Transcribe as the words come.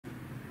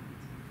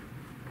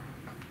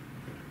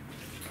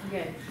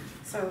Okay,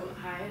 so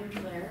hi, I'm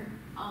Claire.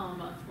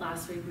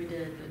 Last week we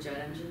did the jet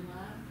engine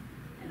lab,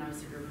 and I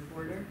was the group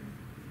reporter.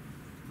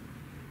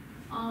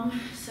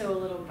 So a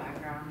little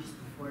background just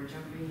before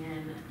jumping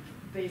in.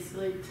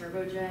 Basically,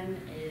 turbogen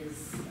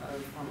is a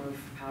form of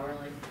power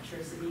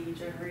electricity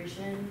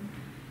generation,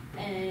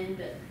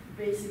 and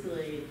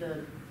basically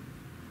the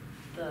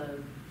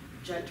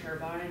jet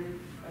turbine,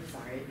 the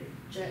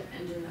jet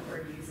engine that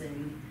we're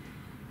using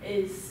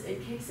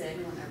it kicks in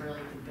whenever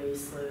the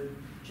base load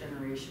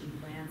generation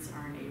plants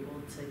aren't able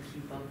to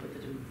keep up with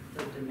the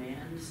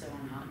demand. So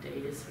on hot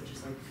days, which is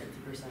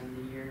 50% of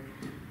the year,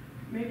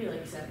 maybe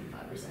 75%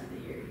 of the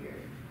year here,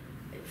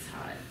 it's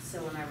hot.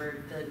 So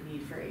whenever the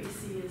need for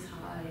AC is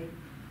high,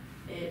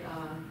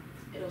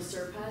 it'll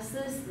surpass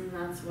this, and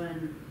that's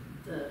when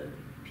the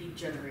peak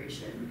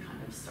generation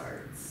kind of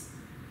starts.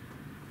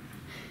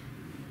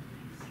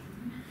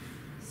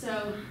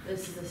 So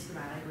this is the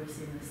schematic. We've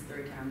seen this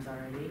 3 times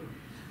already.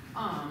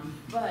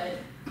 But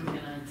I'm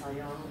gonna tell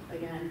y'all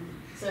again.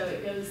 So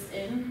it goes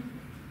in,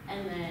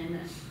 and then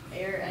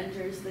air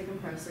enters the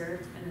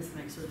compressor and is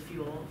mixed with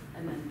fuel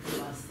and then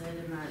combusted,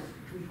 and that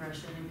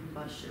compression and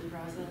combustion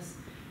process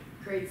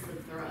creates the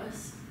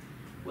thrust,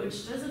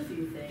 which does a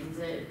few things.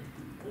 It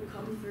will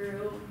come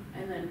through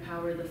and then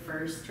power the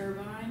first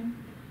turbine,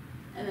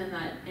 and then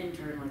that in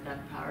turn,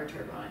 that power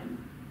turbine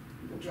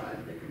will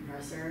drive the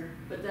compressor.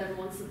 But then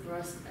once the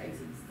thrust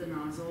exits the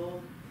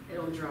nozzle,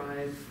 it'll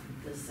drive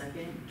the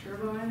second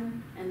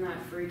turbine, and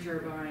that free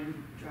turbine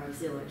drives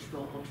the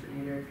electrical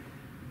alternator,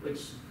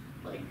 which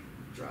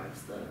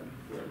drives the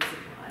load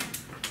supply.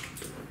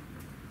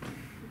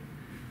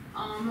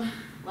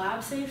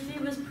 Lab safety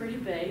was pretty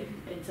big.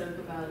 It took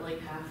about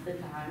half the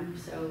time,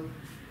 so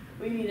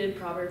we needed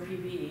proper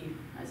PPE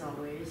as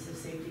always, so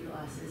safety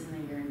glasses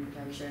and a hearing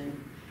protection,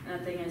 and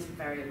that thing is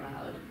very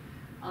loud.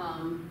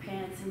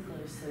 Pants and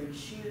closed-toed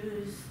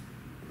shoes.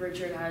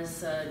 Richard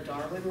has a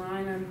Darwin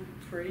line, I'm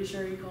pretty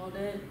sure he called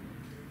it,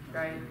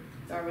 right?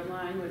 Darwin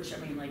line, which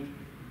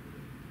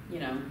you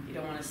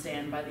don't want to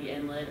stand by the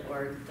inlet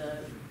or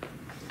the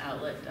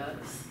outlet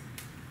ducts.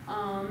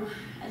 And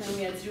then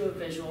we had to do a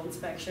visual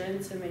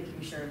inspection, so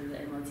making sure that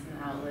the inlets and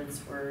the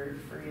outlets were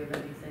free of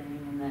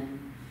anything, and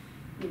then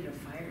needed a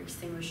fire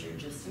extinguisher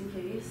just in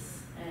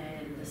case,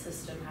 and the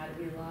system had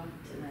to be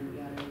locked, and then we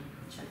had to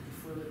check the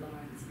fluid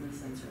lines and the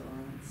sensor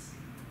lines.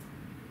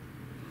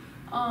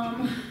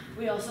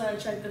 We also had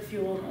to check the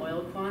fuel and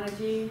oil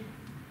quantity.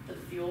 The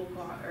fuel,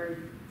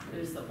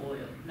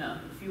 the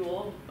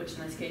fuel, which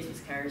in this case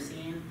was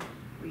kerosene.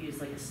 We used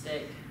a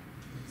stick,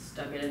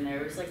 stuck it in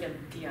there. It was a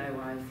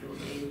DIY fuel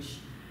gauge.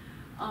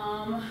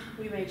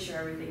 We made sure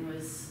everything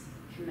was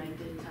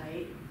connected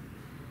tight.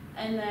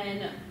 And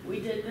then we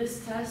did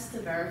this test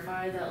to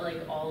verify that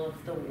all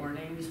of the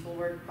warnings will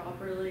work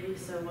properly.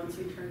 So once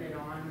we turned it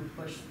on, we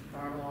pushed the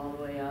throttle all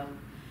the way up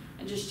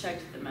and just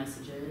checked the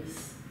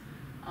messages.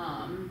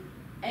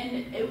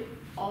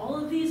 All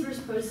of these were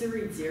supposed to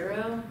read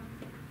 0.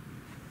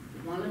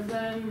 One of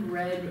them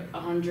read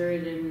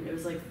 100, and it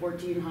was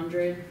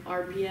 1400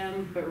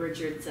 RPM, but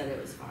Richard said it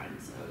was fine,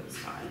 so it was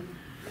fine.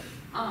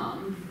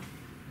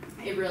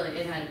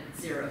 It had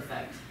 0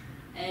 effect.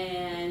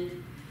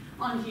 And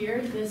on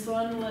here, this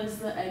one was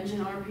the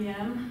engine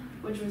RPM,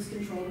 which was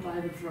controlled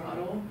by the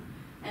throttle.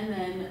 And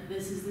then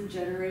this is the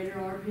generator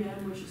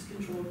RPM, which is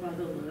controlled by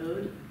the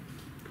load.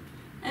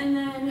 And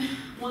then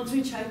once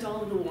we checked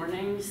all of the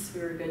warnings,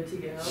 we were good to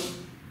go.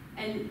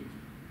 And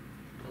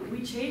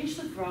we changed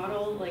the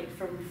throttle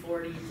from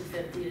 40 to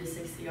 50 to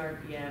 60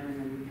 RPM, and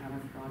then we kind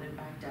of brought it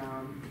back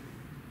down.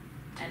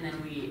 And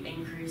then we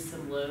increased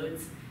some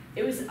loads.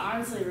 It was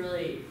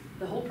honestly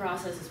the whole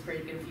process is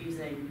pretty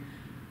confusing.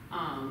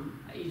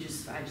 I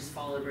just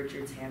followed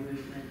Richard's hand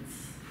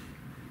movements.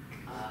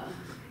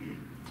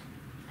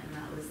 And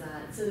that was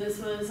that. So this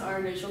was our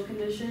initial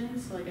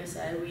conditions. Like I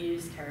said, we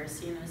used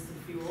kerosene as the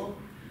fuel.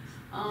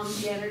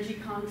 The energy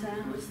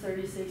content was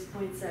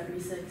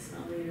 36.76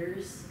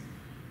 milliliters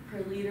per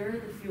liter.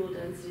 The fuel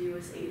density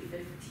was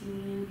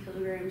 815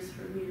 kilograms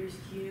per meters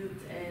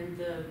cubed, and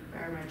the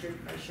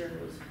barometric pressure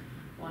was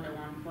 1 to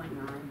 1.9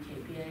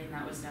 kPa, and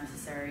that was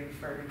necessary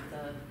for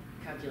the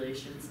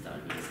calculations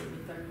done using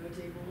the thermo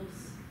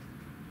tables.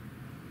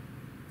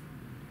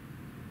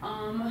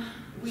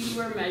 We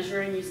were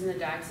measuring using the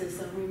DAC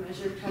system. We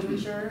measured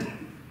temperature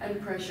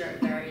and pressure at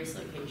various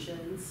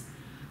locations.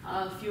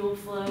 Fuel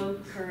flow,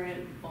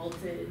 current,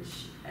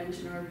 voltage,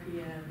 engine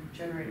RPM,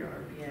 generator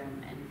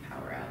RPM, and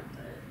power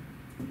output.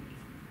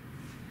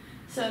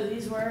 So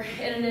these were,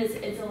 and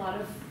it's a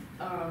lot of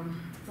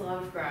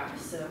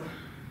graphs, so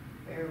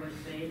bear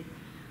with me.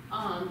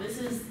 This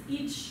is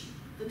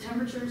the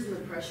temperatures and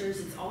the pressures,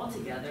 it's all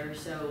together,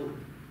 so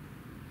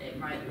it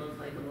might look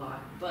like a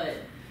lot,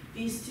 but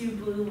these 2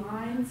 blue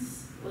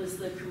lines was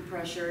the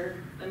compressor,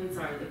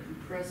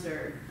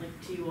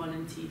 T1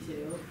 and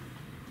T2.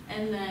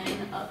 And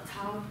then up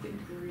top, the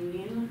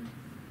green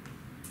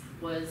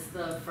was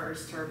the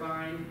first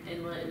turbine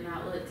inlet and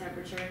outlet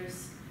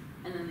temperatures,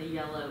 and then the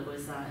yellow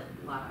was that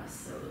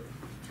last, so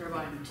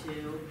turbine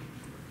 2,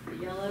 the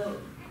yellow,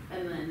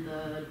 and then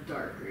the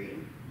dark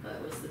green,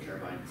 that was the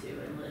turbine 2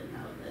 inlet and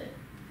outlet.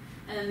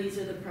 And then these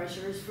are the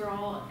pressures for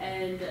all,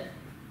 and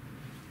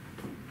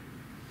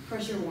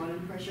pressure 1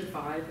 and pressure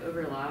 5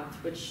 overlapped,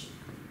 which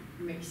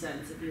makes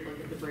sense if you look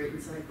at the Brayton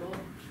cycle,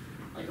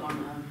 like on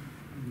a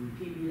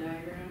PV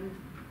diagram.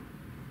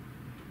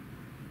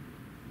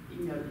 You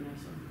can go to the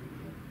next one,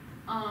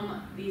 thank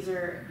you. These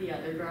are the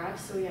other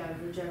graphs, so we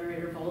have the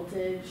generator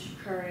voltage,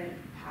 current,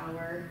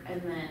 power,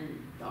 and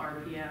then the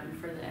RPM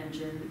for the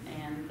engine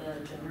and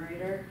the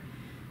generator.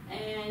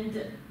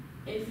 And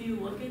if you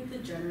look at the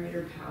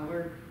generator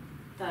power,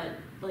 that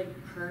like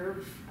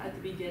curve at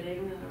the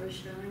beginning that I was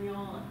showing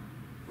y'all,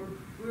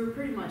 we were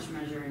pretty much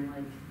measuring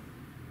like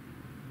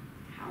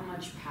how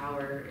much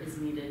power is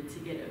needed to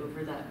get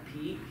over that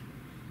peak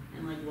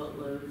and like what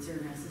loads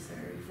are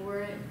necessary for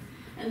it.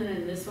 And then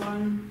in this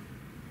one,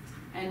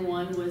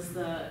 N1 was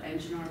the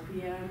engine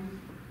RPM,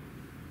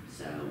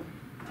 so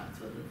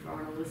that's what the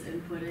throttle was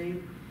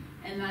inputting.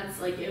 And that's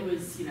like, it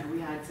was, you know,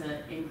 we had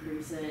to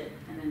increase it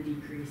and then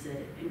decrease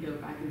it and go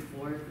back and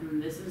forth.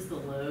 And this was the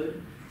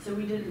load. So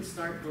we didn't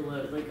start the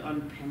load, like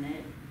unpin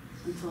it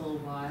until a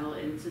while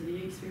into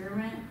the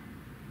experiment.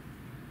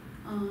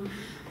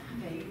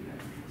 Okay, you can go to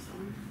the next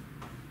one.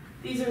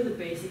 These are the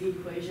basic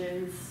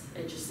equations.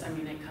 It just, I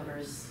mean, it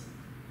covers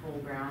whole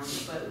ground,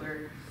 but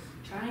we're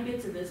trying to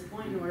get to this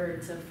point in order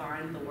to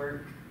find the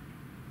work,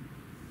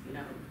 you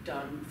know,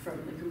 done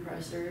from the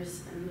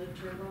compressors and the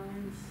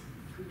turbines.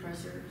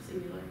 Compressor,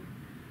 singular.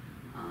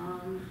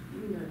 You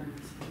can go to the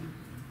next one.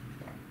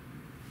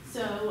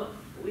 So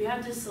we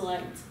have to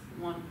select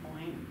one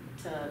point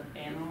to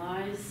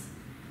analyze.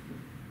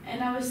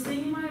 And I was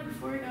thinking about it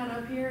before I got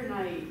up here, and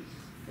I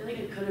feel like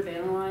I could have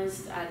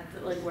analyzed at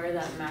the, like where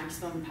that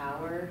maximum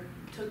power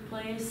took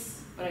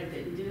place, but I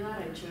didn't do that.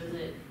 I chose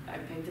it, I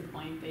picked a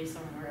point based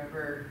on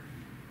wherever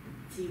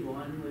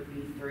T1 would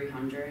be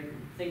 300,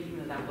 thinking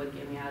that that would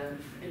get me out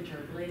of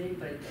interpolating,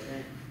 but it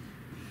didn't.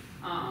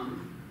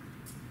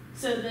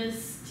 So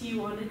this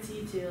T1 to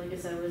T2, like I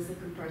said, was the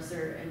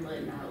compressor inlet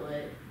and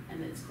outlet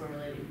and its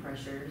correlating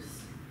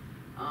pressures.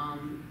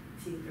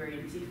 T3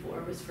 and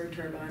T4 was for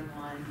turbine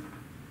 1,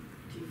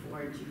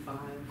 T4 and T5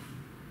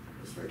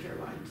 was for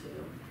turbine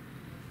 2.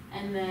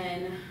 And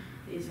then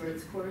these were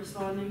its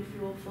corresponding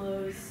fuel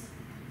flows,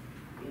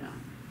 you know,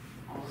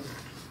 all of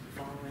the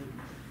following.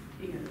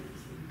 You can go to the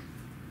next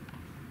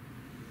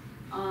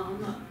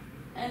one.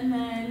 And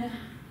then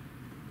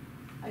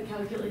I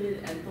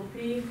calculated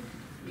enthalpy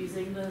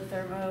using the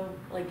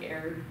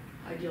air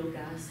ideal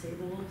gas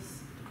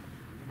tables,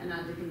 and I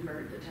had to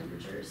convert the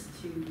temperatures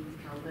to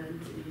Kelvin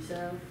to do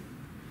so.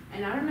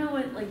 And I don't know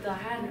what, like, I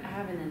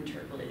haven't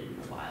interpolated in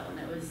a while, and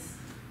it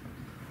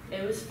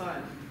was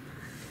fun.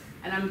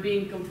 And I'm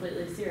being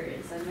completely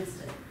serious, I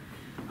missed it.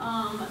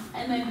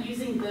 And then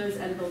using those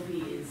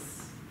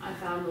enthalpies, I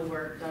found the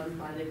work done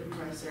by the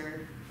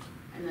compressor,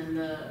 and then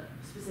the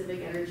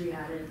specific energy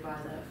added by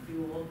the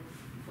fuel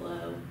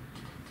flow,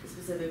 the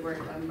specific work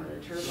done by the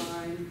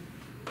turbine,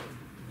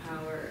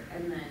 power,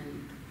 and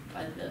then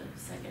by the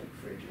second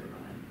for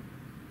turbine.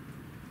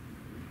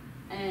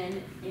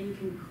 And in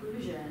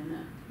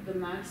conclusion, the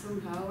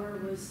maximum power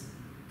was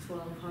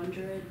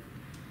 1200,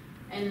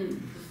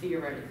 and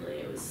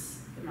theoretically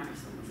the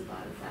maximum was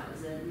about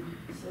 1000,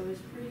 so it was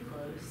pretty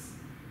close.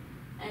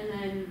 And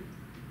then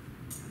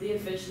the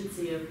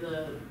efficiency of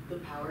the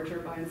power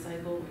turbine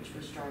cycle, which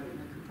was driving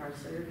the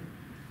compressor,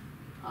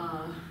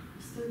 was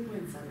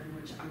 3.7,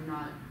 which I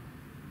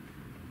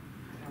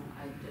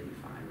didn't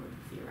find what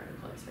the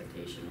theoretical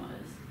expectation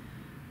was.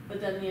 But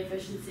then the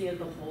efficiency of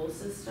the whole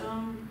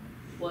system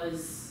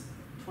was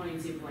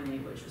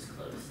 22.8, which was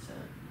close to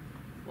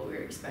what we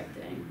were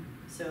expecting.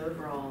 So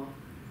overall,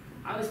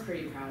 I was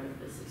pretty proud of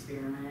this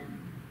experiment.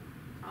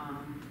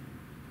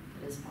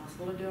 It is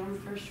possible to do it on the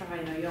first try.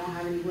 I know you don't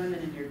have any women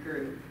in your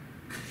group,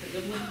 so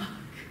good luck.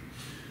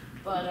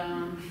 But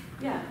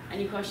yeah,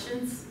 any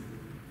questions?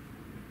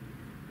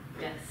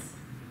 Yes.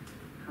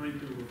 How many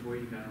people before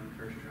you got on the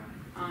first try?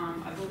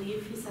 I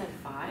believe he said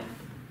 5.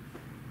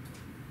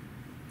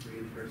 Were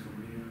you the first one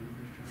you got on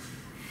the first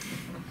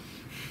try?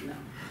 No.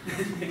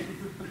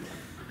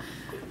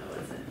 I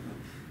wasn't.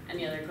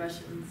 Any other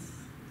questions?